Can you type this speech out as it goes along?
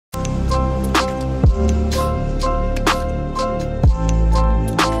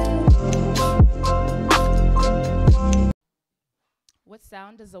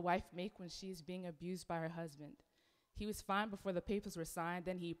sound does a wife make when she is being abused by her husband? He was fine before the papers were signed.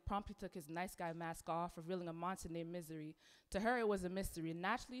 Then he promptly took his nice guy mask off, revealing a monster named Misery. To her, it was a mystery.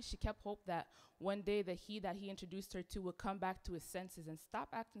 Naturally, she kept hope that one day the he that he introduced her to would come back to his senses and stop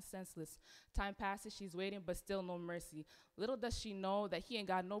acting senseless. Time passes, she's waiting, but still no mercy. Little does she know that he ain't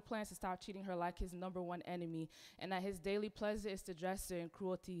got no plans to stop treating her like his #1 enemy, and that his daily pleasure is to dress her in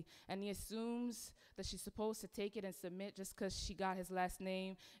cruelty. And he assumes that she's supposed to take it and submit just because she got his last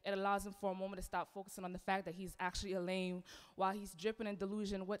name. It allows him for a moment to stop focusing on the fact that he's actually a lame. While he's dripping in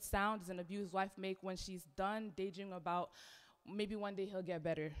delusion, what sound does an abused wife make when she's done daydreaming about maybe one day he'll get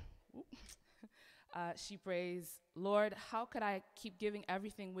better? She prays, Lord, how could I keep giving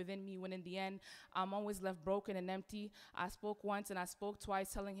everything within me when in the end I'm always left broken and empty? I spoke once and I spoke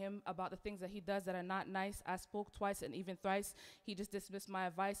twice, telling him about the things that he does that are not nice. I spoke twice and even thrice. He just dismissed my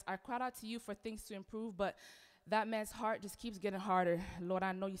advice. I cried out to you for things to improve, but that man's heart just keeps getting harder. Lord,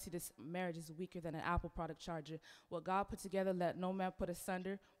 I know you see this marriage is weaker than an Apple product charger. What God put together, let no man put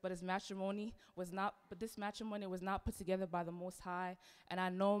asunder. But this matrimony was not put together by the Most High. And I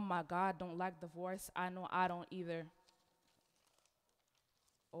know my God don't like divorce. I know I don't either.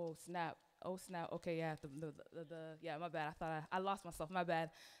 Oh, snap. Oh, snap. Okay, yeah, yeah, my bad. I thought I lost myself. My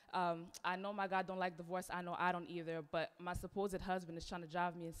bad. I know my God don't like divorce. I know I don't either. But my supposed husband is trying to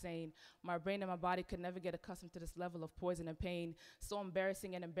drive me insane. My brain and my body could never get accustomed to this level of poison and pain. So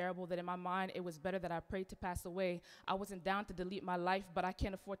embarrassing and unbearable that in my mind, it was better that I prayed to pass away. I wasn't down to delete my life, but I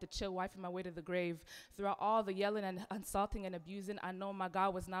can't afford to chill wifing my way to the grave. Throughout all the yelling and insulting and abusing, I know my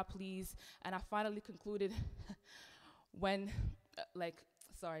God was not pleased. And I finally concluded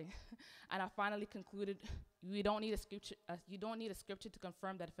and I finally concluded, you don't need a scripture to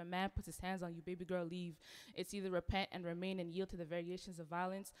confirm that if a man puts his hands on you, baby girl, leave. It's either repent and remain and yield to the variations of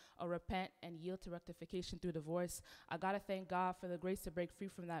violence, or repent and yield to rectification through divorce. I gotta thank God for the grace to break free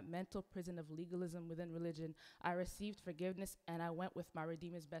from that mental prison of legalism within religion. I received forgiveness and I went with my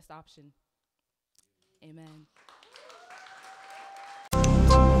Redeemer's best option. Amen.